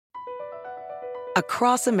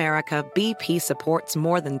Across America, BP supports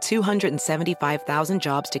more than 275,000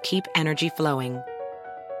 jobs to keep energy flowing.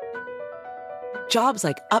 Jobs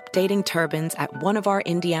like updating turbines at one of our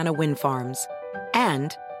Indiana wind farms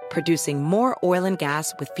and producing more oil and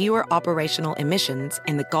gas with fewer operational emissions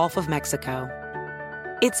in the Gulf of Mexico.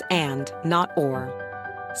 It's and, not or.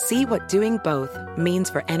 See what doing both means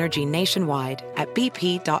for energy nationwide at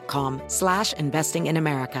bp.com/investing in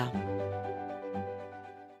America.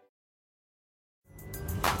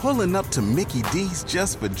 Pulling up to Mickey D's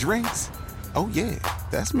just for drinks? Oh yeah,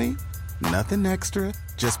 that's me. Nothing extra,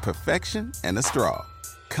 just perfection and a straw.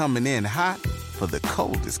 Coming in hot for the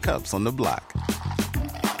coldest cups on the block.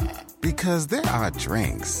 Because there are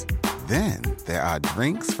drinks. Then there are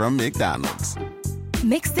drinks from McDonald's.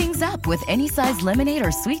 Mix things up with any size lemonade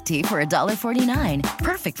or sweet tea for $1.49.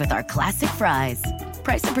 Perfect with our classic fries.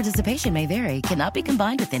 Price and participation may vary. Cannot be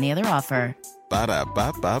combined with any other offer.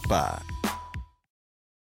 Ba-da-ba-ba-ba.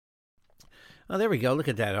 Oh, there we go. Look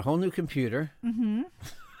at that. A whole new computer. Mm-hmm.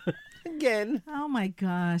 Again. Oh, my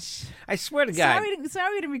gosh. I swear to God.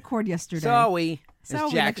 Sorry we didn't record yesterday. Sorry,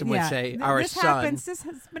 as Jackson would say. Our this son. Happens.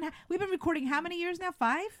 We've been recording how many years now?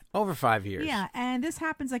 5? Over 5 years. Yeah, and this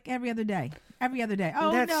happens like every other day. Every other day.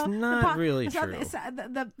 Oh, That's no. not really true.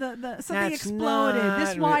 Something exploded.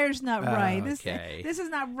 This wire's not right. Okay. This is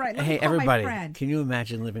not right. Let Hey, me call everybody, my friend. can you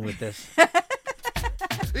imagine living with this?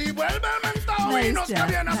 Nice, Jeff.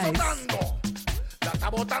 Nice. La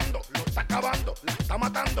está botando, lo está acabando, la está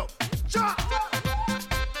matando. ¡Cha!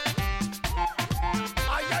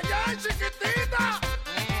 ¡Ay, ay, ay, chiquitita!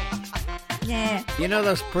 Yeah. You know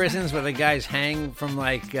those prisons where the guys hang from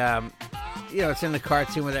it's in the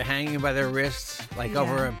cartoon where they're hanging by their wrists,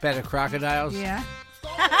 over a bed of crocodiles? Yeah.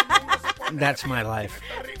 That's my life.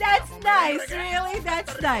 That's nice, really?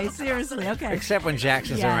 That's nice. Seriously, okay. Except when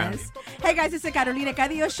Jackson's around. Hey, guys, it's the Carolina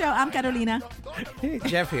Cadillo Show. I'm Carolina.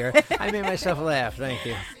 Jeff here. I made myself laugh. Thank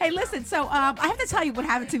you. Hey, listen, so I have to tell you what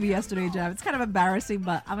happened to me yesterday, Jeff. It's kind of embarrassing,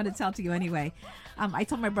 but I'm going to tell it to you anyway. I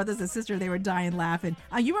told my brothers and sister they were dying laughing.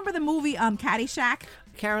 You remember the movie Caddyshack?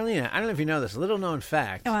 Carolina, I don't know if you know this. Little known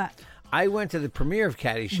fact. I went to the premiere of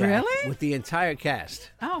Caddyshack with the entire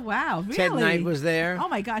cast. Oh, wow. Really? Ted Knight was there. Oh,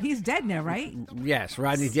 my God. He's dead now, right? Yes.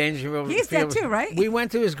 Rodney Dangerfield. He's dead too, right? We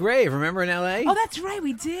went to his grave, remember, in L.A.? Oh, that's right.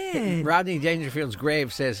 We did. Rodney Dangerfield's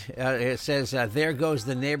grave says, there goes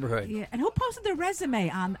the neighborhood. Yeah. And who posted their resume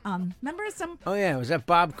on remember some? Oh, yeah. Was that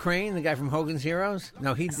Bob Crane, the guy from Hogan's Heroes?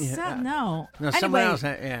 No, No. No, anyway, someone else.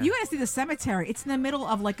 Yeah. You got to see the cemetery. It's in the middle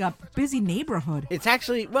of a busy neighborhood. It's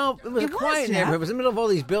actually, it was a quiet neighborhood. It was in the middle of all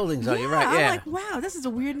these buildings. Oh, you're right. Yeah. I'm like, wow, this is a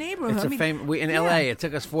weird neighborhood. It's in L.A. It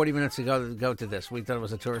took us 40 minutes to go to this. We thought it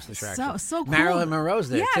was a tourist attraction. So cool. Marilyn Monroe's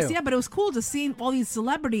there, too. Yes, yeah, but it was cool to see all these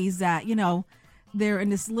celebrities that, they're in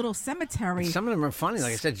this little cemetery. Some of them are funny.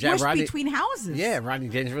 Like I said, Rodney, between houses. Yeah, Rodney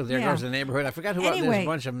Dangerfield. There goes the neighborhood. I forgot who else. There's a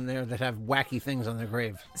bunch of them there that have wacky things on their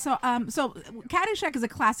grave. So Caddyshack is a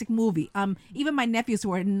classic movie. Even my nephews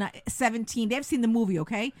who are 17, they've seen the movie,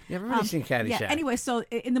 okay? Yeah, I've already seen Caddyshack. Yeah, anyway, so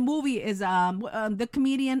in the movie is the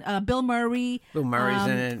comedian Bill Murray. Bill Murray's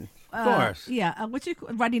in it. Of course. Yeah,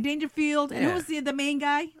 Rodney Dangerfield. And who was the main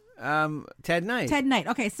guy? Ted Knight. Ted Knight.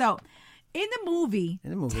 Okay, so in the movie,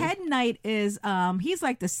 Ted Knight is he's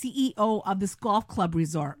like the CEO of this golf club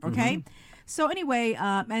resort. Okay, so anyway,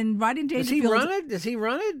 and Rodney Dangerfield. Does he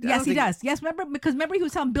run it? Yes, he does. Yes, remember he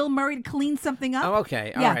was telling Bill Murray to clean something up. Oh,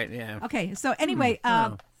 okay, all right, yeah. Okay, so anyway,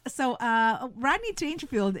 Rodney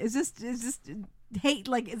Dangerfield is just hate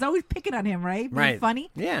is always picking on him, right? Being funny.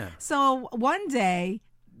 Yeah. So one day.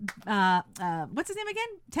 What's his name again?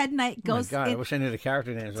 Ted Knight goes. Oh my God, I wish I knew the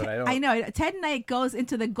character names, but I don't. I know. Ted Knight goes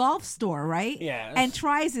into the golf store, right? Yeah. And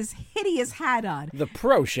tries his hideous hat on. The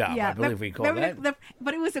pro shop, I believe we call that.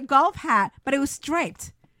 But it was a golf hat, but it was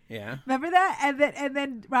striped. Yeah. Remember that? And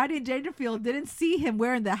then Rodney Dangerfield didn't see him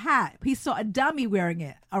wearing the hat. He saw a dummy wearing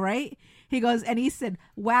it. All right. He goes and he said,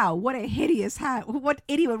 "Wow, what a hideous hat! What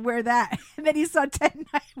idiot would wear that?" And then he saw Ted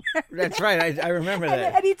Knight wearing That's right. I remember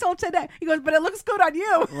that. And he told Ted Knight, he goes, "But it looks good on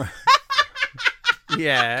you."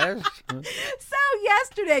 Yes. So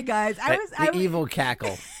yesterday, guys, I was evil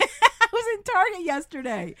cackle. I was in Target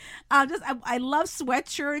yesterday. I love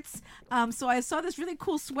sweatshirts. So I saw this really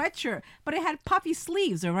cool sweatshirt, but it had puffy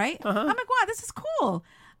sleeves. All right. I'm like, wow, this is cool.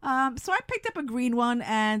 So I picked up a green one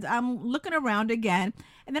and I'm looking around again.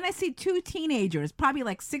 And then I see 2 teenagers, probably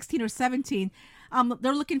like 16 or 17.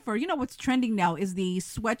 They're looking for, what's trending now is the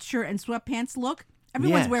sweatshirt and sweatpants look.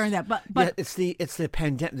 Everyone's Yes. wearing that, but Yeah, it's the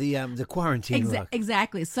the quarantine look.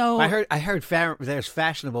 exactly. So I heard there's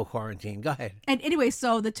fashionable quarantine. Go ahead. And anyway,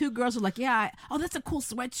 so the two girls were like, "Yeah, oh, that's a cool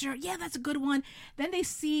sweatshirt. Yeah, that's a good one." Then they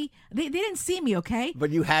didn't see me, okay?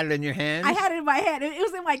 But you had it in your hand. I had it in my hand. It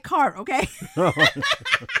was in my cart, okay?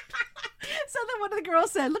 So then one of the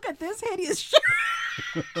girls said, "Look at this hideous shirt."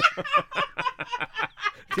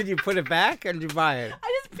 Did you put it back or did you buy it?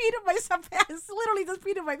 I just peed in myself. I literally just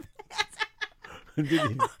peed in my pants.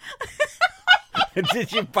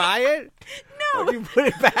 Did you buy it? No. Or you put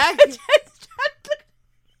it back?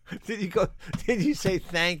 Did you say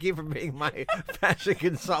thank you for being my fashion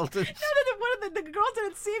consultant? No, one of the girls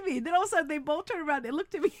didn't see me. Then all of a sudden they both turned around. They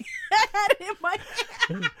looked at me. I had it in my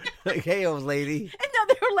hand. Like, hey, old lady. And now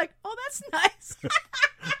they were like, "Oh, that's nice."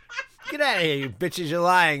 Get out of here, you bitches. You're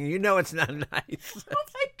lying. You know it's not nice. Oh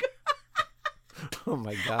my god. Oh,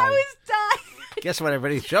 my God. I was dying. Guess what,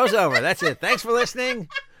 everybody? Show's over. That's it. Thanks for listening.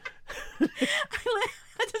 I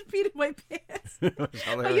just peed in my pants. But you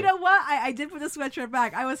Hilarious. know what? I did put the sweatshirt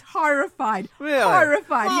back. I was horrified. Really?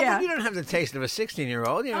 Horrified, Well, yeah. but you don't have the taste of a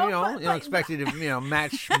 16-year-old. You Oh, know, but- you don't expect you to,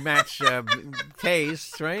 match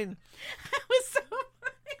tastes, right? It was so funny.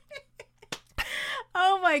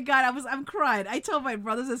 Oh my god, I'm crying. I told my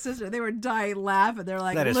brothers and sisters, they were dying laughing. They're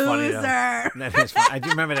like, That is "Loser." funny, though. That is funny. I do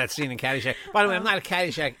remember that scene in Caddyshack. By the way, I'm not a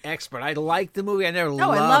Caddyshack expert. I like the movie. I never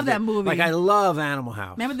loved I love it. that movie. Like, I love Animal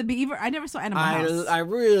House. Remember the Beaver? I never saw Animal House. I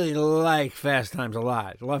really like Fast Times a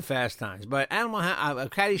lot. Love Fast Times, but Animal House,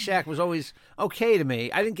 Caddyshack was always okay to me.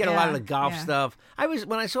 I didn't get a lot of the golf Yeah. stuff.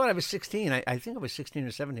 When I saw it, I was 16. I think I was 16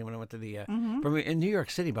 or 17 when I went to the premiere in New York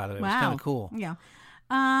City. By the way, it was kind Wow. of cool. Yeah.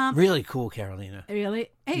 Really cool, Carolina. Really?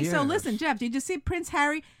 Hey, so Yes. listen, Jeff, did you see Prince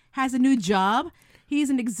Harry has a new job? He's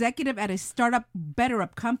an executive at a startup Better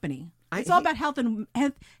Up company. It's all about health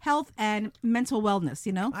and mental wellness,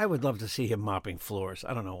 you know? I would love to see him mopping floors.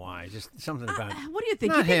 I don't know why. Just something about What do you think?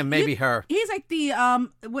 Not You think- him, maybe her. He's like the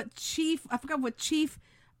what chief? I forgot what chief.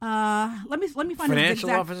 Let me find his Financial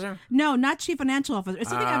exact- officer? No, not chief financial officer. It's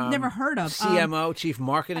something I've never heard of. CMO, Chief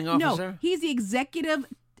Marketing Officer. No, he's the executive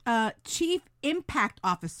chief impact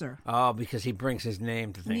officer. Oh, because he brings his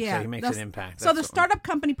name to things, so he makes an impact. So the That's all. startup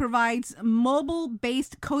company provides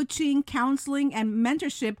mobile-based coaching, counseling, and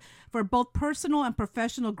mentorship for both personal and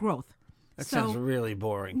professional growth. That sounds really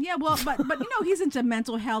boring. Yeah, well, but he's into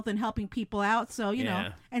mental health and helping people out. So you know,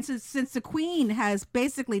 Yeah. and since the Queen has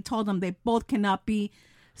basically told them they both cannot be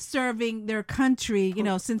serving their country, you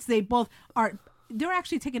know, since they both are. They're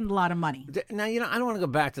actually taking a lot of money. Now, I don't want to go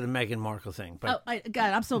back to the Meghan Markle thing, but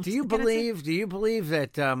God, I'm so. do you believe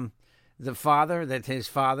that his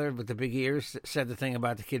father with the big ears said the thing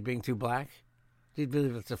about the kid being too black? Do you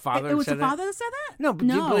believe it's the father? It was said the father that said that? No, but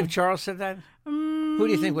do you believe Charles said that? Who do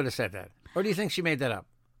you think would have said that? Or do you think she made that up?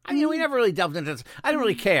 I mean, we never really delved into this. I don't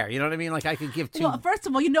really care. You know what I mean? Like, I could give two. Well, first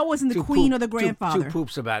of all, it wasn't the two Queen poop- or the grandfather. Two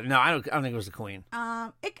poops about it. No, I don't think it was the Queen. I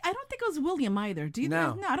don't think it was William either. Do you?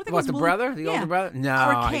 No. No, I don't think it What, was the William. brother? The Yeah. older brother? No,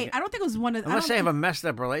 Or Kate. I don't think it was one of. Unless they I have don't a messed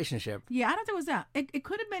up relationship. Yeah, I don't think it was that. It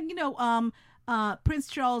could have been, Prince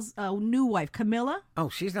Charles' new wife, Camilla. Oh,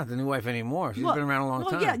 she's not the new wife anymore. She's Well- been around a long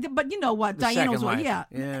well, time. yeah, but you know what? The Diana was second one. wife. Yeah.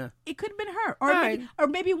 Yeah. It could have been her. Or, Right.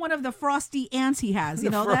 maybe one of the frosty ants he has. You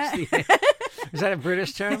The know frosty- that? Is that a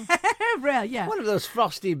British term? Yeah. One of those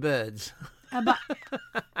frosty birds.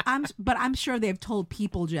 But I'm sure they've told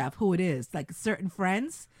people, Jeff, who it is, like certain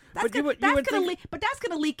friends. That's But you gonna, would- you that's would gonna think- leak. But that's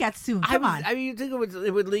gonna leak out soon. Come on. I mean, you think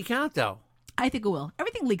it would leak out, though? I think it will.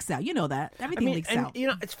 Everything leaks out. You know that. Everything leaks out.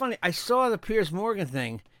 It's funny. I saw the Piers Morgan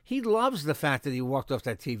thing. He loves the fact that he walked off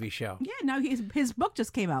that TV show. Yeah, now his book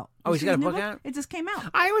just came out. Oh, You he's see got a his new book out? It just came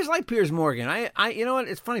out. I always liked Piers Morgan. I you know what?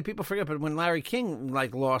 It's funny. People forget, but when Larry King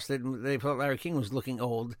lost it, they thought Larry King was looking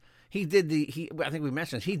old. He did I think we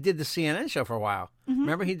mentioned this. He did the CNN show for a while. Mm-hmm.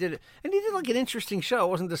 Remember, he did it, and he did like an interesting show. It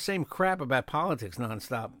wasn't the same crap about politics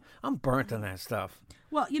nonstop. I'm burnt on that stuff.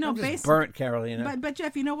 Well, I'm just burnt, Carolina. But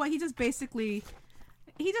Jeff, you know what? He just gives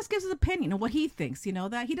his opinion of what he thinks. You know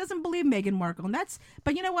that he doesn't believe Meghan Markle, and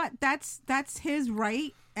but you know what? That's his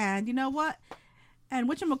right. And you know what? And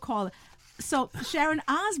whatchamacallit. So Sharon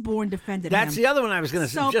Osbourne defended him. That's the other one I was going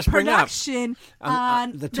to So just bring up. production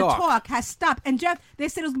on The the Talk. talk has stopped. And Jeff, they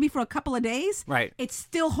said it was going to be for a couple of days. Right. It's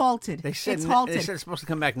still halted. They said it's halted. they said it's supposed to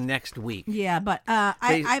come back next week. Yeah, but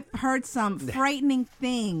I've heard some frightening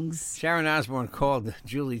things. Sharon Osbourne called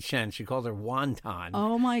Julie Chen. She called her Wonton.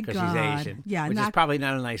 Oh, my because God. she's Asian. Yeah, which is not- probably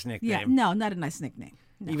not a nice nickname. Yeah, no, not a nice nickname.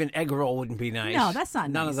 No. Even egg roll wouldn't be nice. No, that's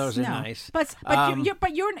not None nice. of those are No. nice. But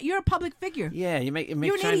you're a public figure. Yeah, you make You're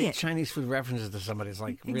an idiot. Chinese food references to somebody. It's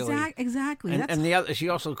like really Exactly. And, That's and the other, she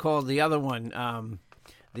also called the other one.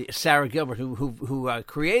 the Sarah Gilbert, who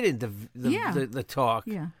created the talk.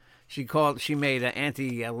 Yeah. She made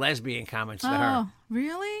anti-lesbian comments to her. Oh,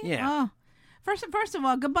 really? Yeah. Oh. First of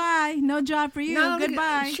all, goodbye. No job for you. No,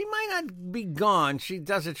 Goodbye. she might not be gone. She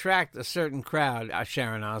does attract a certain crowd,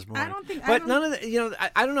 Sharon Osbourne. I don't think. But none of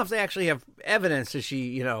the, I don't know if they actually have evidence that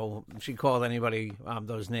she called anybody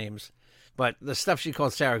those names. But the stuff she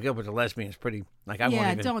called Sarah Gilbert a lesbian is pretty. Like I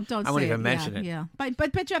won't even. Don't. I won't say even it. mention it. Yeah. But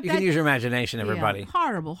Jeff, you can use your imagination, everybody. Yeah,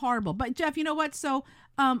 horrible. But Jeff, you know what? So,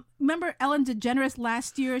 remember Ellen DeGeneres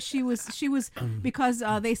last year? She was because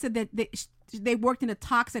they said that they worked in a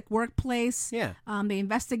toxic workplace. Yeah. They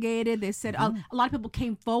investigated. They said a lot of people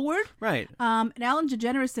came forward. Right. And Ellen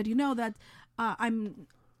DeGeneres said, that I'm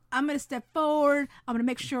going to step forward. I'm going to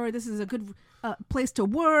make sure this is a good place to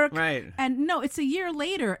work. Right. And no, it's a year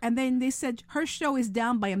later, and then they said her show is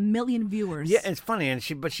down by 1 million viewers. Yeah, it's funny, and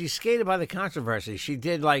she skated by the controversy. She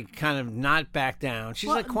did kind of not back down. She's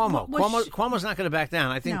like Cuomo. Cuomo's not going to back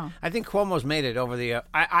down. I think Cuomo's made it over the.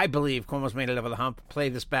 I believe Cuomo's made it over the hump. Play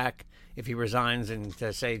this back if he resigns and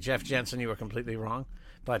to say, Jeff Jensen, you were completely wrong.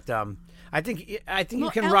 But I think you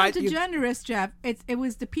can ride. Ellen DeGeneres, Jeff. It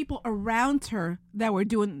was the people around her that were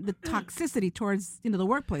doing the toxicity towards the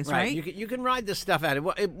workplace, right? You can ride this stuff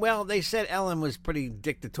out. Well, they said Ellen was pretty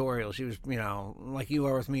dictatorial. She was, like you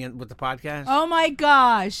are with me with the podcast. Oh my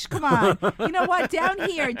gosh! Come on. You know what? Down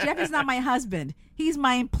here, Jeff is not my husband. He's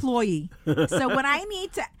my employee. So when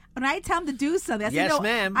I tell him to do something, I say, yes,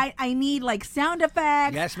 ma'am. I need sound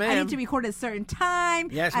effects. Yes, ma'am. I need to record at a certain time.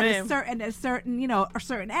 Yes, at ma'am. a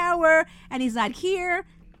certain hour, and he's not here.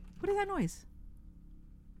 What is that noise?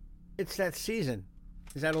 It's that season.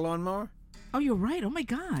 Is that a lawnmower? Oh, you're right. Oh my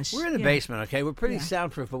gosh. We're in the basement, okay? We're pretty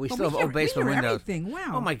soundproof, but we still have old basement we hear windows. Everything.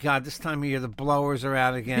 Wow. Oh my God! This time of year, the blowers are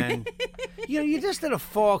out again. You just did a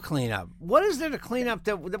fall cleanup. What is there to clean up?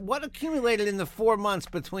 What accumulated in the 4 months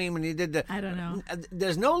between when you did the? I don't know.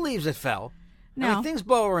 There's no leaves that fell. No. I mean, things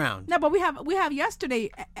blow around. No, but we have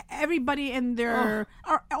yesterday. Everybody in their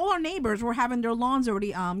all our neighbors were having their lawns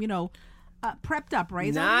already. Prepped up,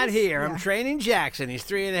 right? Not here. I'm training Jackson. He's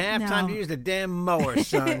 3.5. Time to use the damn mower,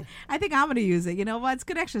 son. I think I'm going to use it. You know what? It's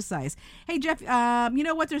good exercise. Hey, Jeff, you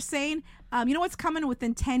know what they're saying? You know what's coming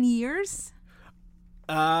within 10 years?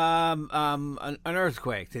 An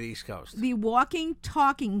earthquake to the East Coast. The walking,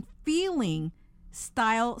 talking, feeling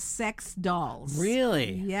style sex dolls.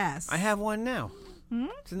 Really? Yes. I have one now.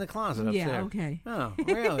 It's in the closet upstairs. Yeah, okay. Oh,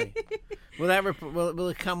 really? Will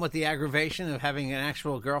it come with the aggravation of having an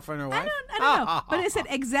actual girlfriend or wife? I don't know. But it said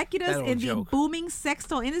executives That in old joke. the booming sex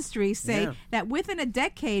doll industry say that within a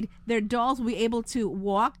decade, their dolls will be able to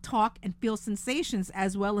walk, talk, and feel sensations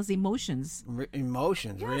as well as emotions.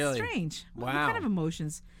 Emotions, Yeah, really? That's strange. Wow. What kind of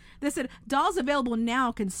emotions? They said dolls available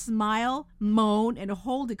now can smile, moan, and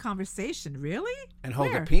hold a conversation. Really? And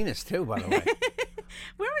hold Where? a penis, too, by the way.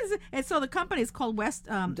 Where is it? And so the company is called West.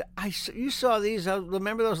 You saw these.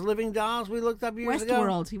 Remember those living dolls we looked up years ago?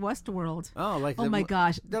 Westworld. Oh, oh my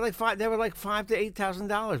gosh! They were like $5,000 to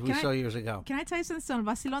 $8,000 we saw years ago. Can I tell you something? So,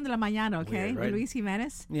 Vacilón de la Mañana, okay, Weird, right? with Luis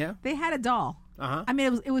Jimenez. Yeah. They had a doll. Uh-huh. I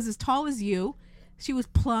mean, it was as tall as you. She was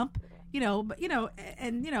plump, and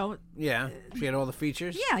Yeah, she had all the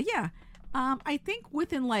features. Yeah. I think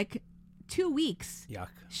within 2 weeks, Yuck.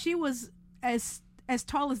 she was as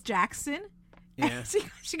tall as Jackson. Yeah.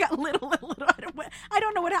 She got little. I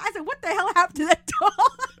don't know what. I said, what the hell happened to that doll?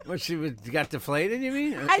 What, got deflated, you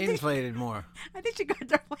mean? Or I think- inflated more? I think she got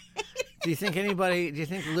deflated. Do you think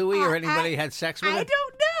Louis or anybody had sex with her?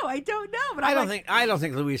 I don't know. But I don't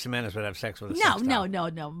think Luis Jimenez would have sex with a sex doll.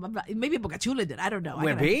 No. Maybe Boca Chula did. I don't know.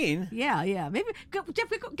 With Bean? Yeah. Maybe Jeff, get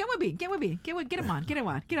with Bean. Get him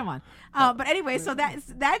on. But anyway, so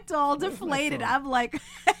that doll deflated. I'm like,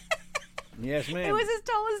 yes, ma'am. it was as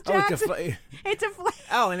tall as Oh, Jackson. It deflated.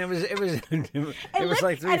 Oh, and it was it was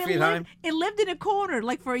like 3 feet high. It lived in a corner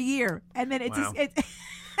for a year, and then it Wow. just.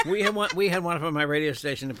 We had one up on my radio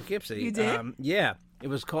station in Poughkeepsie. You did? Yeah. It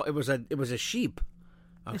was a sheep.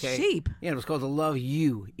 Okay. A sheep? Yeah, it was called the Love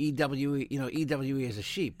U. EWE. EWE is a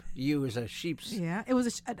sheep. U is a sheep's. Yeah, it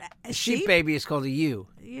was a Sheep baby is called a U.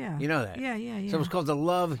 Yeah. You know that? Yeah. So it was called the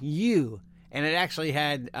Love U, and it actually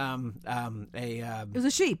had It was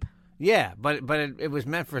a sheep. Yeah, but it was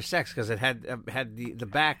meant for sex because it had the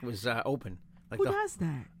back was open. Who does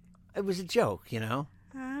that? It was a joke,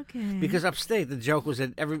 Okay. Because upstate the joke was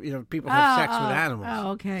that people have sex with animals. Oh,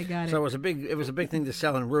 okay, got it. So it was a big thing to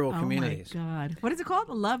sell in rural communities. Oh my God, what is it called?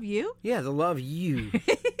 Love You? Yeah, the Love U.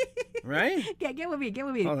 Right? Get with me.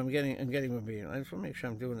 Hold on, I'm getting with me. I just want to make sure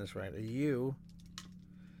I'm doing this right. A U.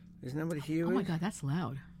 Isn't that what a U is? Oh my God, that's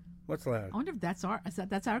loud. What's loud? I wonder if that's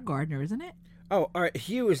our gardener, isn't it? Oh, all right.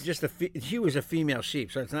 Hugh is just Hugh is a female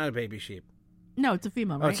sheep, so it's not a baby sheep. No, it's a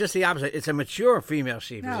female, right? Oh, it's just the opposite. It's a mature female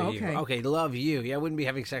sheep. Oh, is a okay. Hugh. Okay, love you. Yeah, I wouldn't be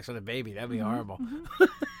having sex with a baby. That'd be horrible.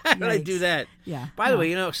 How did I do that? Yeah. By the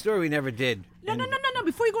way, a story we never did. No.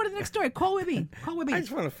 Before you go to the next story, call Webin. I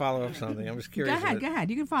just want to follow up something. I was curious. Go ahead.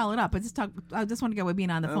 You can follow it up. I just want to get Webin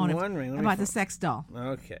on the phone about the sex doll.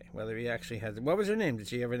 Okay. Whether he actually has. What was her name? Did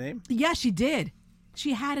she have a name? Yeah, she did.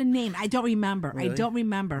 She had a name. I don't remember. Really? I don't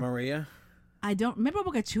remember. Maria? I don't remember.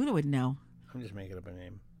 Bogachuda would know. I'm just making up a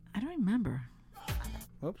name. I don't remember.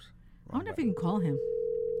 Oops. I wonder if we can call him.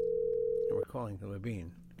 We're calling the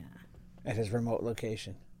Webin at his remote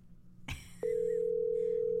location.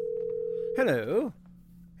 Hello,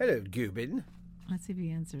 Gubin. Let's see if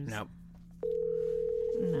he answers. No.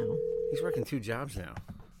 He's working 2 jobs now.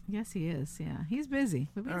 Yes, he is. Yeah, he's busy.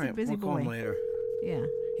 Webin's All right, a busy we'll boy. call him later. Yeah.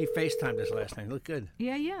 He FaceTimed us last night. He looked good.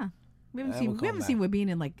 Yeah. We haven't we'll call him seen Webin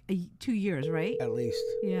in like 2 years, right? At least.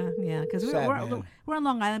 Yeah, because Sad we're man. on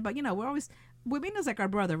Long Island, but we're always Webin is like our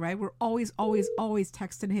brother, right? We're always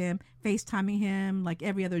texting him, FaceTiming him like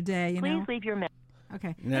every other day. Please leave your message.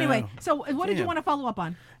 Okay. No. Anyway, so what did you want to follow up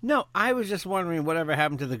on? No, I was just wondering whatever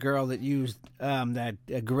happened to the girl that used that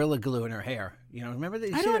Gorilla Glue in her hair. Remember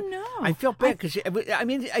that? I don't know. I felt bad because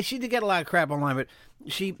she did get a lot of crap online, but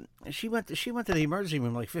she went to the emergency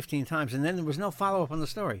room like 15 times, and then there was no follow up on the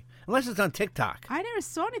story, unless it's on TikTok. I never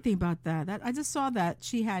saw anything about that. I just saw that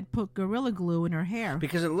she had put Gorilla Glue in her hair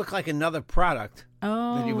Because it looked like another product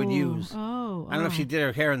that you would use. Oh, I don't know if she did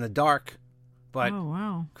her hair in the dark, but oh,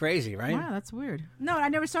 wow. crazy, right? Wow, that's weird. No, I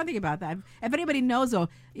never saw anything about that. If anybody knows,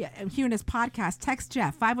 hearing this podcast, text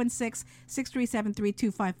Jeff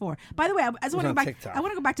 516-637-3254. By the way, I just want to go back. TikTok. I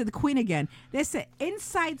want to go back to the Queen again. They said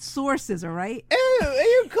inside sources. All right. Oh, are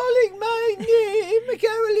you calling my name,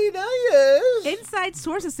 Carolina? Yes. Inside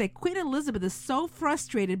sources say Queen Elizabeth is so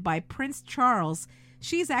frustrated by Prince Charles,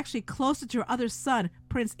 she's actually closer to her other son,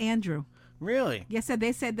 Prince Andrew. Really? Yes,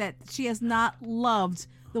 they said that she has not loved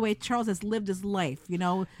the way Charles has lived his life,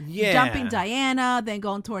 Yeah. dumping Diana, then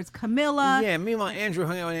going towards Camilla. Yeah, meanwhile, Andrew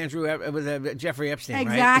hung out with Jeffrey Epstein, right?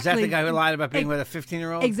 Is that Exactly. the guy who lied about being with a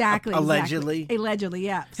 15-year-old? Exactly. Allegedly. Allegedly,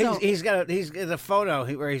 yeah. So He's got a photo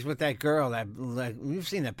where he's with that girl. You've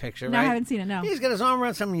seen that picture, No, right? I haven't seen it, no. He's got his arm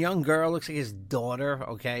around some young girl. Looks like his daughter.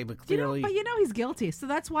 Okay, but clearly, he's guilty. So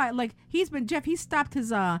that's why, he stopped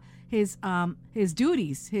his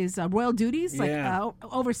duties, his royal duties,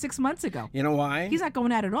 over 6 months ago. You know why? He's not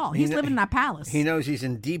going out at all. He's living in a palace. He knows he's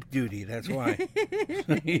in deep duty. That's why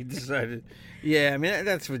he decided. Yeah, I mean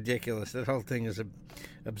that's ridiculous. That whole thing is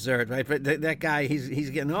absurd, right? But that guy,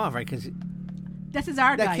 he's getting off, right? Because this is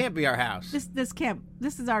our guy. That can't be our house. This can't.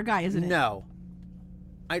 This is our guy, isn't it? No,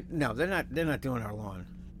 no, they're not doing our lawn.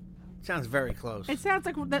 Sounds very close. It sounds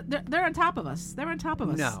like they're on top of us. They're on top of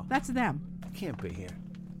us. No, that's them. It can't be here.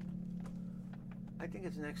 I think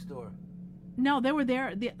it's next door. No, they were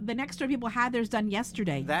there. The next door people had theirs done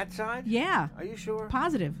yesterday. That side? Yeah. Are you sure?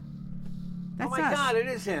 Positive. That's oh my us. God, it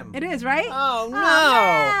is him. It is, right? Oh no!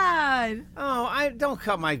 Man. Oh, I don't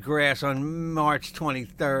cut my grass on March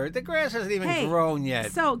 23rd. The grass hasn't even grown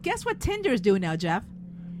yet. So guess what Tinder is doing now, Jeff?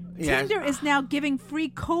 Yes. Tinder is now giving free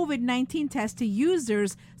COVID-19 tests to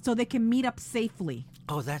users so they can meet up safely.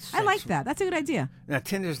 Oh, that's. I like that. That's a good idea. Now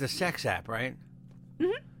Tinder's the sex app, right?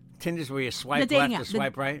 Mm-hmm. Tinder's where you swipe left or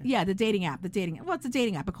swipe right? Yeah, the dating app. Well, it's a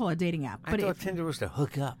dating app. I call it a dating app. I thought Tinder was to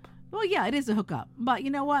hook up. Well, yeah, it is a hookup. But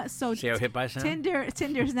you know what? So see how hip I sound? Tinder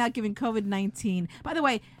is now giving COVID-19. By the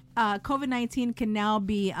way, COVID-19 can now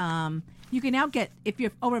be you can now get, if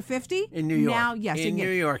you're over 50 in New York. Now, yes, in New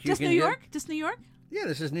York. Just New York? Just New York? Yeah,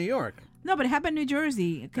 this is New York. No, but how about New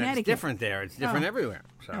Jersey, Connecticut? It's different there. It's different everywhere.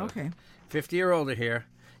 So okay. 50 or older here,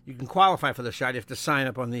 you can qualify for the shot. You have to sign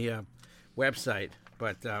up on the website,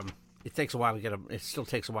 but it takes a while to get it still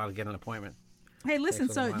takes a while to get an appointment. Hey, listen.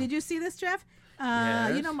 So, did you see this, Jeff?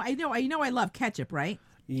 Yes. I know I love ketchup, right?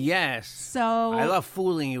 Yes. So I love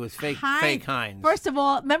fooling you with fake Heinz. First of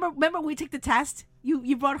all, remember we took the test.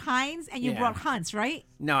 You brought Heinz and you brought Hunt's, right?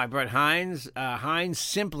 No, I brought Heinz, Heinz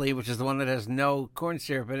Simply, which is the one that has no corn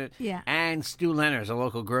syrup in it. Yeah. And Stu Leonard's, a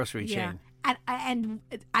local grocery chain. And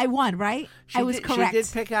I won, right? I was correct. She did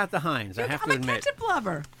pick out the Heinz. I have to admit. I'm a ketchup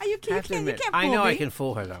lover. You can't fool me. I know I can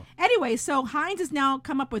fool her though. Anyway, so Heinz has now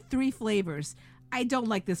come up with 3 flavors. I don't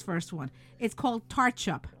like this first one. It's called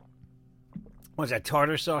Tarchup. Was that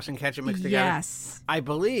tartar sauce and ketchup mixed together? Yes. I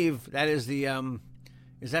believe that is the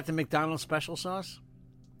is that the McDonald's special sauce?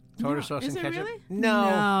 Tartar sauce and ketchup? Really?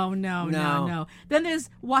 No. No. Then there's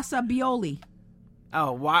wasabioli.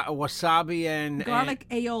 Oh, wasabi and garlic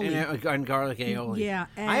aioli. And garlic aioli. Yeah.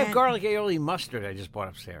 I have garlic aioli mustard I just bought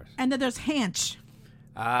upstairs. And then there's Hanch.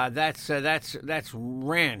 That's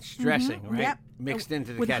ranch dressing, right? Yep. Mixed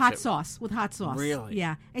into the with ketchup. hot sauce. With hot sauce. Really?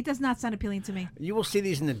 Yeah. It does not sound appealing to me. You will see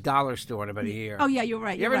these in the dollar store in about a year. Oh yeah, you're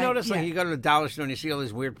right. You ever notice like you go to the dollar store and you see all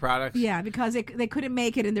these weird products? Yeah, because they couldn't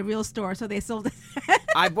make it in the real store, so they sold it.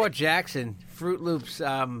 I bought Jackson Fruit Loops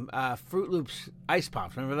ice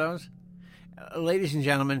pops. Remember those? Ladies and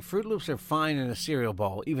gentlemen, Fruit Loops are fine in a cereal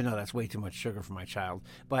bowl, even though that's way too much sugar for my child.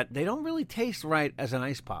 But they don't really taste right as an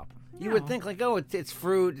ice pop. You would think like, oh, it's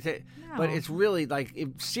fruit, but it's really like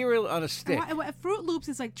cereal on a stick. Fruit Loops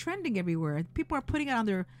is like trending everywhere. People are putting it on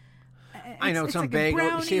their. I know it's on like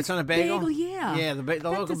bagel. You see, it's on a bagel. Yeah. Yeah, the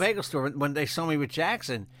local bagel store. When they saw me with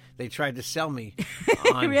Jackson, they tried to sell me.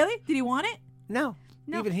 Really? Did he want it? No.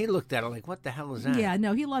 Even he looked at it like, what the hell is that? Yeah,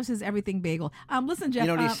 no, he loves his everything bagel. Listen, Jeff. You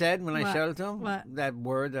know what he said when I showed it to him? What? That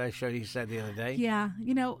word that I showed he said the other day? Yeah,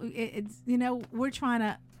 it's we're trying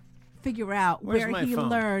to figure out Where's where my he phone?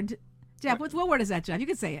 learned. Jeff, what word is that, Jeff? You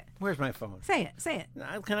can say it. Where's my phone? Say it.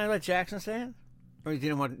 Can I let Jackson say it? Or you do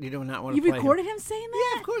not want to You play recorded him saying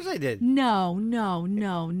that? Yeah, of course I did. No.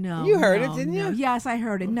 You heard it, didn't you? Yes, I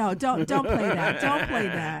heard it. No, don't play that. Don't play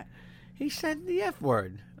that. He said the F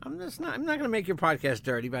word. I'm not going to make your podcast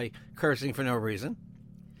dirty by cursing for no reason.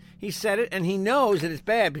 He said it, and he knows that it's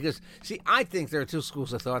bad because, see, I think there are two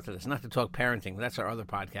schools of thought to this. Not to talk parenting. That's our other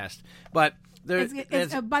podcast. But there's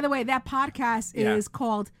by the way, that podcast is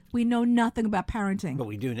called "We Know Nothing About Parenting." But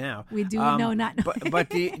we do now. We do know not. But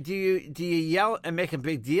do you yell and make a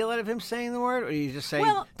big deal out of him saying the word, or you just say,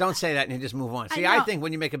 "Don't say that," and you just move on? See, I think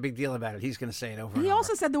when you make a big deal about it, he's going to say it over. He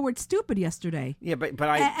also said the word "stupid" yesterday. Yeah, but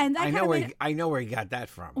I know where he got that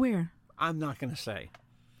from. Where? I'm not going to say.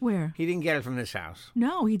 Where? He didn't get it from this house.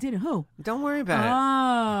 No, he didn't. Who? Don't worry about it.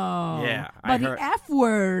 Oh. Yeah. But the F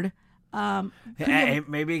word.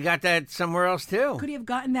 Maybe he got that somewhere else, too. Could he have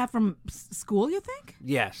gotten that from school, you think?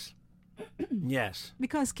 Yes. Yes.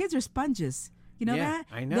 Because kids are sponges. You know that?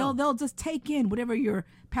 I know. They'll just take in whatever your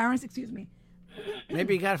parents,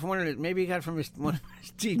 Maybe he got it from one of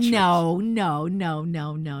his teachers. No.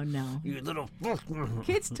 You little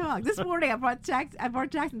kids talk. This morning I brought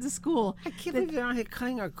Jackson to school. I can't believe they're out here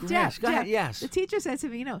cutting our grass. Go ahead, yes. The teacher said to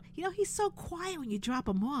me, he's so quiet when you drop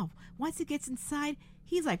him off. Once he gets inside,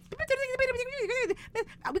 he's like,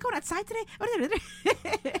 are we going outside today?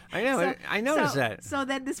 I know. I noticed that. So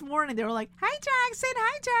then this morning they were like, hi,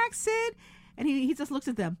 Jackson. And he just looks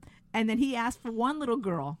at them. And then he asked for one little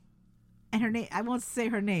girl. And her name, I won't say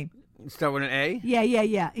her name. Start with an A?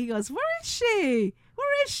 Yeah. He goes, where is she?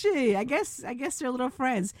 I guess they're little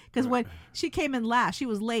friends. Because when she came in last, she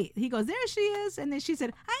was late. He goes, there she is. And then she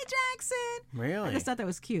said, hi, Jackson. Really? I just thought that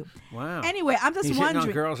was cute. Wow. Anyway, I'm just wondering. He's hitting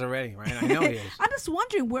on girls already, right? I know he is. I'm just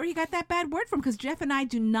wondering where he got that bad word from, because Jeff and I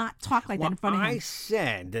do not talk like that in front of him. I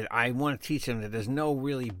said that I want to teach him that there's no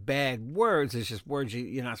really bad words. It's just words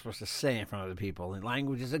you're not supposed to say in front of other people. And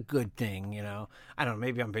language is a good thing, I don't know.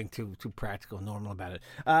 Maybe I'm being too practical, normal about it.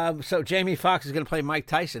 So Jamie Foxx is going to play Mike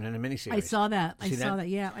Tyson in a miniseries. I saw that.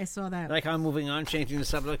 Yeah, I saw that. Like I'm moving on, changing the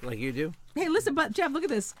subject like you do. Hey, listen, but Jeff, look at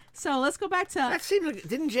this. So let's go back to. That seems like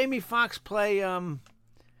didn't Jamie Foxx play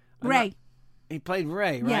Ray? He played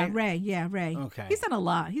Ray, right? Yeah, Ray. Okay. He's done a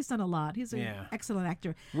lot. He's an excellent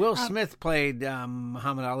actor. Will Smith played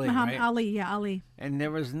Muhammad Ali, right? Ali. And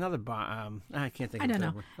there was another I can't think of it. I don't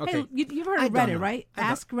know. Okay. Hey, you've heard of Reddit, right?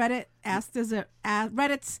 Ask Reddit. There's a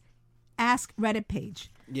Reddit's Ask Reddit page.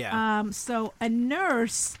 Yeah. So a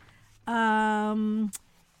nurse,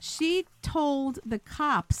 she told the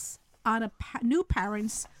cops on new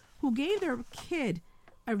parents who gave their kid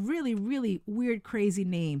a really, really weird, crazy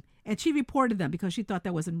name, and she reported them because she thought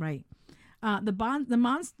that wasn't right.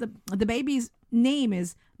 The baby's name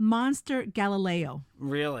is Monster Galileo.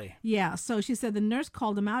 Really? Yeah. So she said the nurse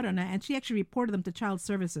called them out on it, and she actually reported them to Child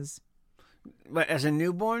Services. But as a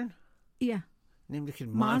newborn? Yeah. Named the kid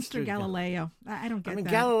Monster Galileo. I don't get that.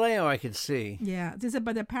 Galileo I could see. Yeah.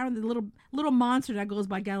 But apparently the little monster that goes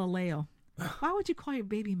by Galileo. Why would you call your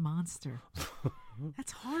baby Monster?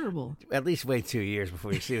 That's horrible. At least wait 2 years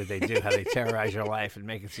before you see what they do, how they terrorize your life and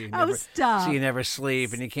make it so you never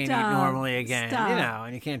sleep and you can't eat normally again.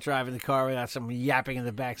 And you can't drive in the car without someone yapping in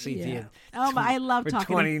the back seat to you. I love talking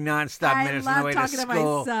for 20 nonstop minutes on the way to school. I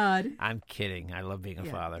love talking to my son. I'm kidding. I love being a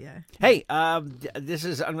father. Yeah. Hey, this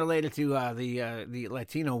is unrelated to the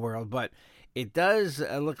Latino world, but it does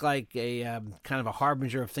look like a kind of a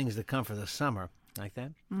harbinger of things to come for the summer. Like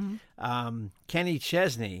that? Mm-hmm. Kenny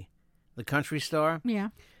Chesney, the country star,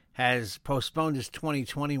 has postponed his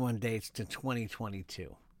 2021 dates to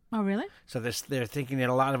 2022. Oh, really? So they're thinking that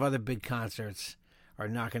a lot of other big concerts are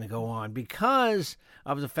not going to go on because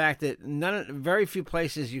of the fact that very few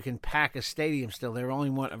places you can pack a stadium still. They only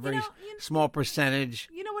want a very small percentage.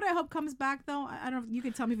 You know what I hope comes back, though? I don't know if you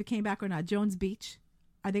can tell me if it came back or not. Jones Beach.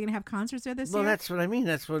 Are they going to have concerts there this year? Well, that's what I mean.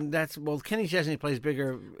 Well, Kenny Chesney plays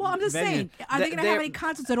bigger. Well, I'm just saying. Are they going to have any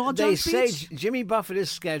concerts at all, Jones Beach? They say Jimmy Buffett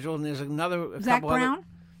is scheduled, and there's Zach Brown?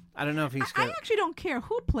 I don't know if he's I actually don't care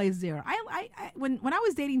who plays there. When I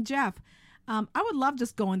was dating Jeff, I would love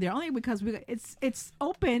just going there only because it's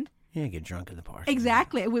open. Yeah, get drunk in the park.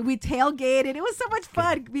 Exactly. We tailgated. It was so much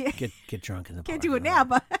fun. Get drunk in the park. Can't do it now,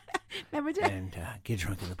 but never did. And get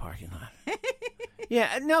drunk in the parking lot.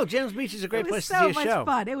 Yeah, no, Jones Beach is a great place to see a show. It was so much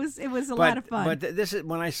fun. It was a lot of fun. But this is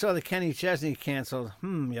when I saw the Kenny Chesney canceled.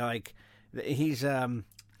 You're like, he's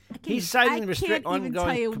citing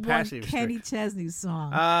ongoing capacity restrictions. Kenny Chesney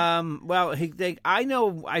song. Well, I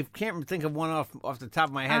know I can't think of one off the top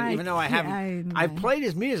of my head, even though I haven't. I've played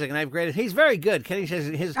his music and I've graded. He's very good. Kenny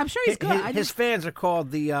Chesney. I'm sure he's good. His fans are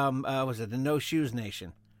called the the No Shoes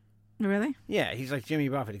Nation. Really? Yeah, he's like Jimmy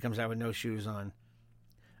Buffett. He comes out with no shoes on.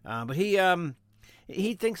 But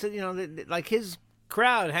he thinks that that, like his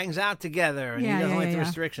crowd hangs out together and he doesn't like the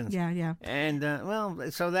restrictions. Yeah. And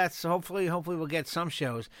so that's hopefully we'll get some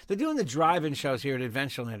shows. They're doing the drive-in shows here at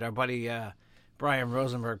Adventureland. Our buddy Brian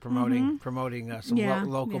Rosenberg promoting some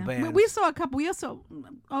local bands. We saw a couple. We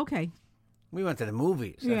went to the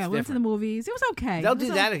movies. We went to the movies. It was okay. They'll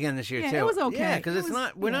do that again this year too. It was okay. Yeah, because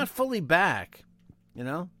we're not fully back.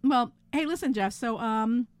 Well, hey, listen, Jeff. So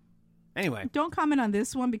anyway, don't comment on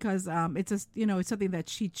this one because it's it's something that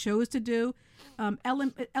she chose to do.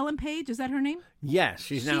 Ellen Page, is that her name? Yes,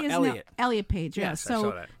 she's now Elliot. Elliot Page. Yes, so I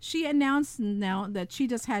saw that. She announced now that she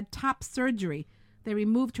just had top surgery. They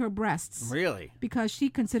removed her breasts. Really? Because she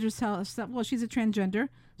considers herself, well, she's a transgender.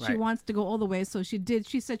 Right. She wants to go all the way. So she did.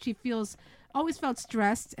 She said she always felt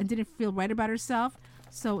stressed and didn't feel right about herself.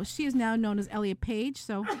 So she is now known as Elliot Page.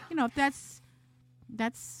 So if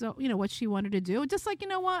that's what she wanted to do. Just like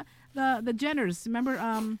the Jenners.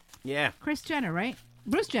 Remember? Kris Jenner, right?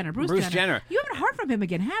 Bruce Jenner. Bruce Jenner. You haven't heard from him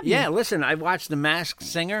again, have you? Yeah. Listen, I watched The Masked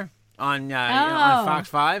Singer on on Fox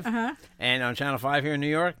 5 and on Channel 5 here in New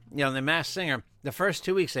York. The Masked Singer. The first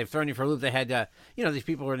 2 weeks they've thrown you for a loop. They had these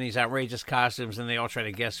people are in these outrageous costumes and they all try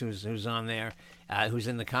to guess who's on there, who's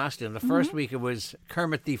in the costume. The first week it was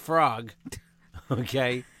Kermit the Frog.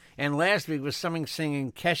 Okay. And last week was someone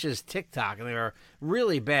singing Kesha's TikTok, and they were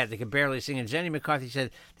really bad. They could barely sing. And Jenny McCarthy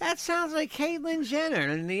said, "That sounds like Caitlyn Jenner."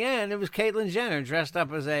 And in the end, it was Caitlyn Jenner dressed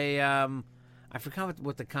up as a, I forgot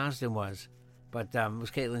what the costume was, but it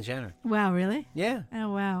was Caitlyn Jenner. Wow, really? Yeah.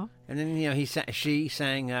 Oh, wow. And then she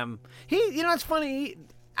sang. It's funny.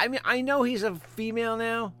 I know he's a female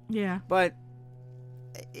now. Yeah. But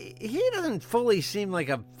he doesn't fully seem like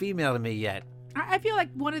a female to me yet. I feel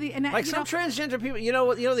like one of the some transgender people.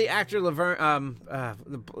 The actor Laverne.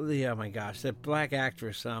 Oh my gosh, the black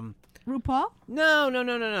actress. RuPaul?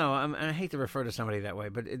 No. I hate to refer to somebody that way,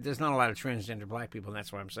 but there's not a lot of transgender black people, and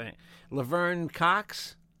that's what I'm saying. Laverne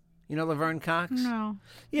Cox. You know Laverne Cox? No.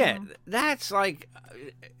 Yeah, no. That's like,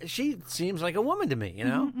 she seems like a woman to me,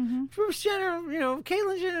 Bruce Jenner,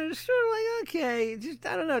 Caitlyn Jenner is sort of like, okay, just,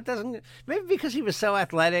 I don't know, it doesn't, maybe because he was so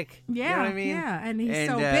athletic. Yeah, you know what I mean? Yeah, and he's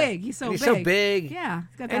so big. He's so big. Yeah,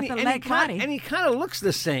 he's got that athletic body. And he kind of looks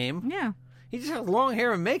the same. Yeah. He just has long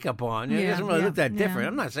hair and makeup on. He doesn't really look that different.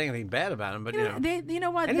 I'm not saying anything bad about him, but you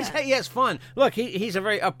know what? And he has fun. Look, he's a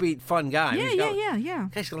very upbeat, fun guy. Yeah.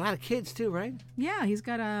 He's got a lot of kids too, right? Yeah, he's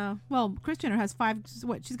got Kris Jenner has 5.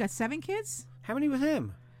 What? She's got 7 kids. How many with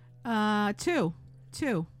him? 2.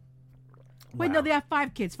 Wait, Wow. no, they have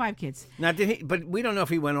 5 kids. 5 kids. Now, did he? But we don't know if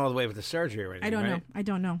he went all the way with the surgery or anything. I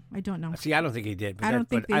don't know. See, I don't think he did. But I don't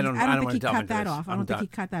think he cut that off. I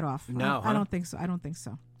don't think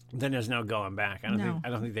so. Then there's no going back. I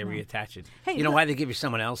don't think they reattach it. Hey, you know why they give you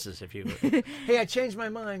someone else's if you? Hey, I changed my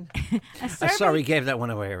mind. Sorry, we gave that one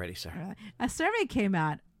away already, sir. A survey came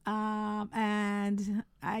out, and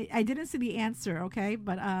I didn't see the answer. Okay,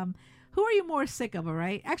 but who are you more sick of? All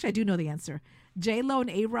right, actually, I do know the answer. J-Lo and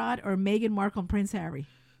A-Rod or Meghan Markle and Prince Harry.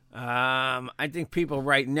 I think people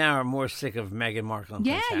right now are more sick of Meghan Markle and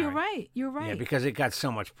Prince Harry. You're right. Yeah, because it got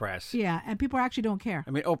so much press. Yeah, and people actually don't care.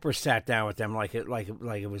 I mean, Oprah sat down with them like it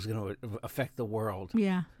was going to affect the world.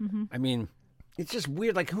 Yeah. Mm-hmm. I mean, it's just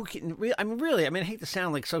weird. Like, who can? Really. I hate to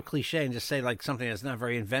sound like so cliche and just say like something that's not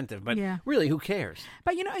very inventive, but really, who cares?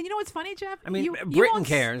 But you know what's funny, Jeff? I mean, Britain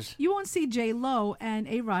cares. You won't see J-Lo and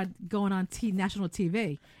A-Rod going on national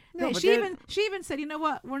TV. No, she even said, you know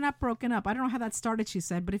what, we're not broken up. I don't know how that started, she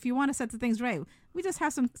said, but if you want to set the things right, we just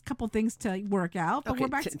have couple things to work out, but we're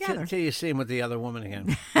back together. Till you see him with the other woman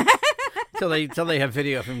again. Till they have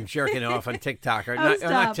video of him jerking off on TikTok or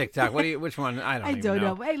not TikTok. Which one? I don't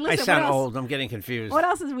know. Hey, listen, I sound old. I'm getting confused. What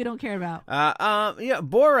else is we don't care about?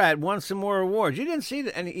 Borat won some more awards. You didn't see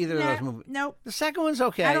either of those movies. Nope. The second one's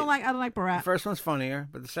okay. I don't like Borat. The first one's funnier,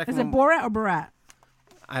 but the second is it Borat or Borat?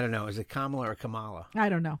 I don't know. Is it Kamala or Kamala? I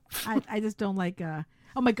don't know. I just don't like.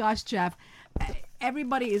 Oh my gosh, Jeff.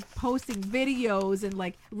 Everybody is posting videos and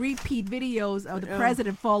like repeat videos of the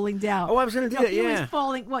president falling down. Oh, I was going to do that. He was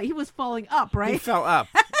falling. He was falling up, right? He fell up,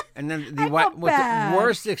 and then the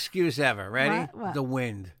worst excuse ever. Ready? What? The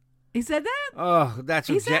wind. He said that? Oh, that's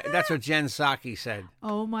what Jen Psaki said.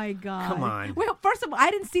 Oh my God! Come on. Well, first of all,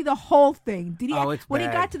 I didn't see the whole thing. Did he? It's when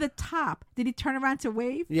bad. He got to the top, did he turn around to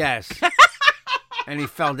wave? Yes. And he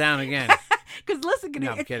fell down again. Because listen,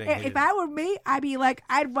 No, I'm kidding. If I were me, I'd be like,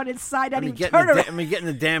 I'd run inside. I'd even turn around. Let me get in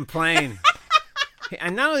the damn plane.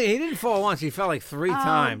 And not only he didn't fall once, he fell like 3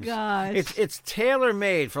 times. Gosh. It's tailor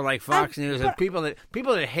made for like Fox News and people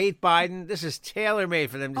that hate Biden. This is tailor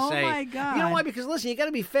made for them to say. Oh my God! You know why? Because listen, you got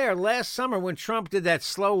to be fair. Last summer when Trump did that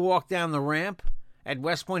slow walk down the ramp at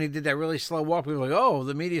West Point, he did that really slow walk. People were like, oh,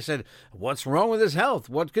 the media said, what's wrong with his health?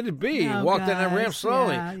 What could it be? He walked down that ramp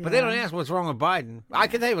slowly. But they don't ask what's wrong with Biden. I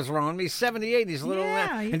can tell you what's wrong with me. He's 78. He's a little.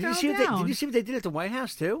 And did you see what they did at the White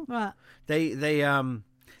House too? What? The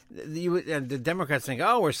Democrats think,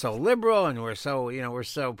 oh, we're so liberal and we're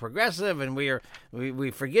so progressive and we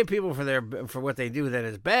forgive people for what they do that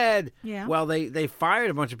is bad. Yeah. Well, they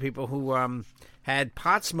fired a bunch of people who had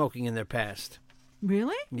pot smoking in their past.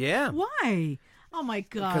 Really? Yeah. Why? Oh my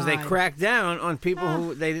God! Because they cracked down on people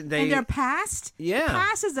who they in their past. Yeah. The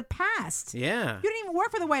past is the past. Yeah. You didn't even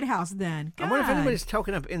work for the White House then. God. I wonder if anybody's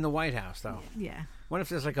token up in the White House though. Yeah. What if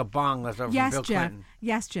there's like a bong left over from Bill Clinton?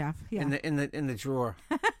 Yes, Jeff. Yeah. In the drawer,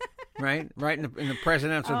 right in the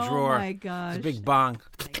presidential drawer. Oh my gosh! It's a big bong.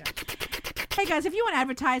 Hey guys, if you want to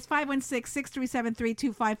advertise,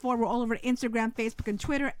 516-637-3254. We're all over Instagram, Facebook, and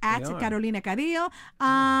Twitter at Carolina Cadillo.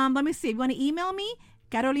 Let me see. If you want to email me,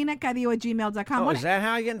 carolinacadillo@gmail.com. Oh, is that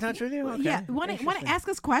how I get in touch with you? Okay. Yeah. Want to ask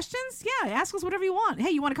us questions? Yeah, ask us whatever you want. Hey,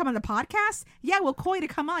 you want to come on the podcast? Yeah, we'll call you to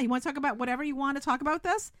come on. You want to talk about whatever you want to talk about with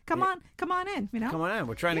us? Come on in. You know. Come on in.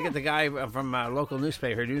 We're trying to get the guy from local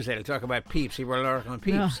newspaper, Newsday, to talk about Peeps. He wrote an article on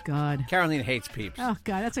Peeps. Oh God. Carolina hates Peeps. Oh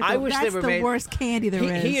God, that's the worst candy there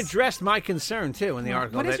is. He addressed my concern too in the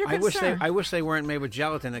article. What is your concern? I wish they weren't made with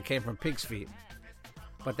gelatin that came from pig's feet.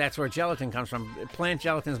 But that's where gelatin comes from. Plant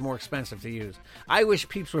gelatin is more expensive to use. I wish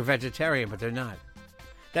Peeps were vegetarian, but they're not.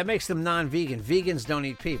 That makes them non-vegan. Vegans don't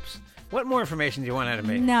eat Peeps. What more information do you want out of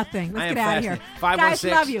me? Nothing. Let's get out of here. Guys,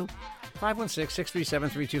 love you.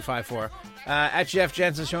 516-637-3254. At Jeff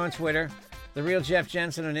Jensen Show on Twitter. The Real Jeff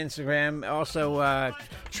Jensen on Instagram. Also,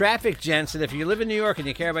 Traffic Jensen. If you live in New York and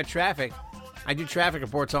you care about traffic, I do traffic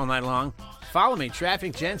reports all night long. Follow me,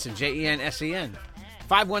 Traffic Jensen, Jensen.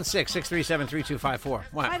 516-637-3254.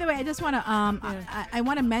 What? By the way, I just want to I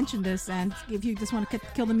want to mention this, and if you just want to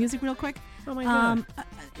kill the music real quick. Oh my God.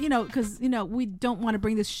 Because we don't want to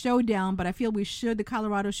bring this show down, but I feel we should. The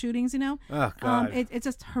Colorado shootings, Oh God. It's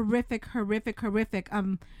just horrific. A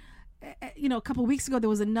couple of weeks ago there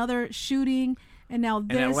was another shooting, and now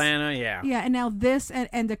this in Atlanta, yeah, and now this,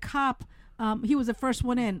 and the cop, he was the first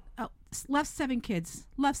one in. Left 7 kids.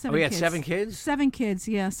 Oh, he had 7 kids? 7 kids,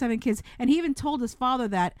 yeah, 7 kids. And he even told his father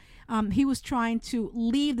that he was trying to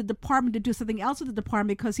leave the department to do something else with the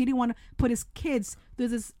department because he didn't want to put his kids through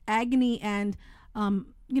this agony and,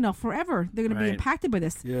 forever. They're going to be impacted by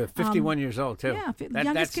this. Yeah, 51 years old, too. Yeah,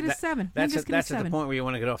 youngest kid is 7. That's at the point where you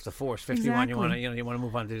want to get off the force. 51, exactly. you want to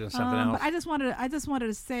move on to doing something else. But I just wanted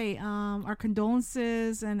to say our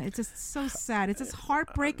condolences, and it's just so sad. It's just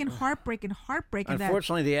heartbreaking.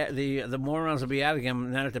 Unfortunately, the morons will be out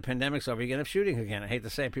again now that the pandemic's over. You're going to have shootings again. I hate to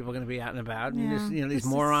say it. People are going to be out and about. Yeah, and these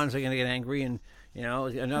morons are going to get angry and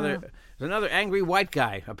another angry white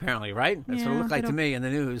guy, apparently, right? That's what it looked like to me in the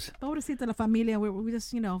news. Pobrecita la familia, we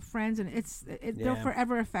just, friends, and they're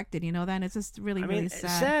forever affected, then it's just really, really sad.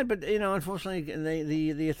 It's sad, but,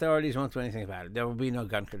 unfortunately, the authorities won't do anything about it. There will be no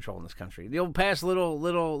gun control in this country. They'll pass little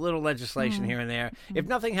legislation here and there. If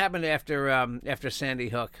nothing happened after Sandy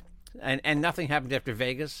Hook, and nothing happened after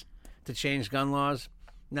Vegas to change gun laws,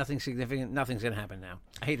 nothing significant. Nothing's going to happen now.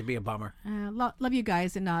 I hate to be a bummer. Love you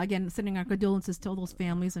guys, and again, sending our condolences to all those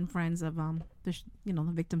families and friends of the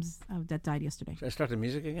victims that died yesterday. Should I start the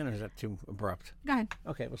music again, or is that too abrupt? Go ahead.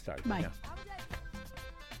 Okay, we'll start. Bye.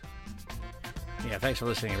 Yeah, thanks for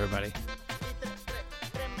listening, everybody.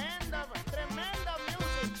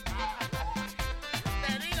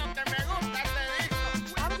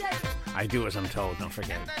 I do as I'm told. Don't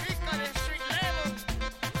forget.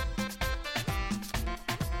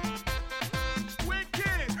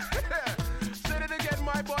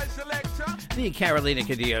 The Carolina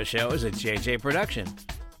Cadillo Show is a JJ production.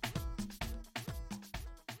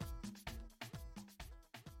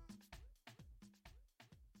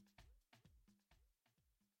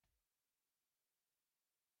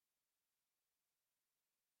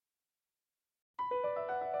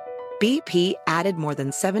 BP added more than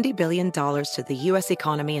 $70 billion to the U.S.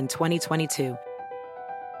 economy in 2022.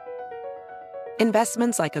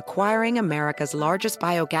 Investments like acquiring America's largest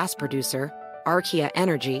biogas producer, Archaea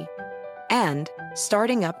Energy, and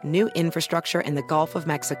starting up new infrastructure in the Gulf of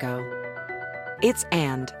Mexico. It's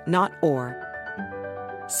and, not or.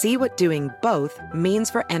 See what doing both means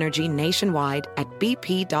for energy nationwide at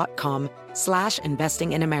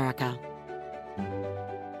bp.com/investing in America.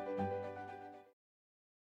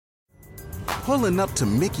 Pulling up to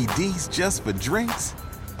Mickey D's just for drinks?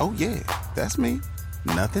 Oh yeah, that's me.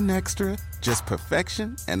 Nothing extra, just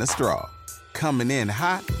perfection and a straw. Coming in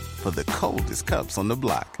hot for the coldest cups on the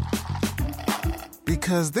block.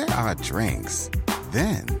 Because there are drinks.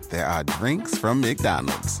 Then there are drinks from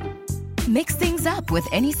McDonald's. Mix things up with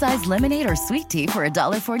any size lemonade or sweet tea for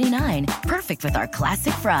 $1.49. Perfect with our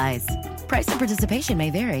classic fries. Price and participation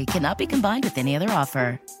may vary. Cannot be combined with any other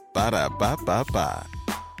offer. Ba-da-ba-ba-ba.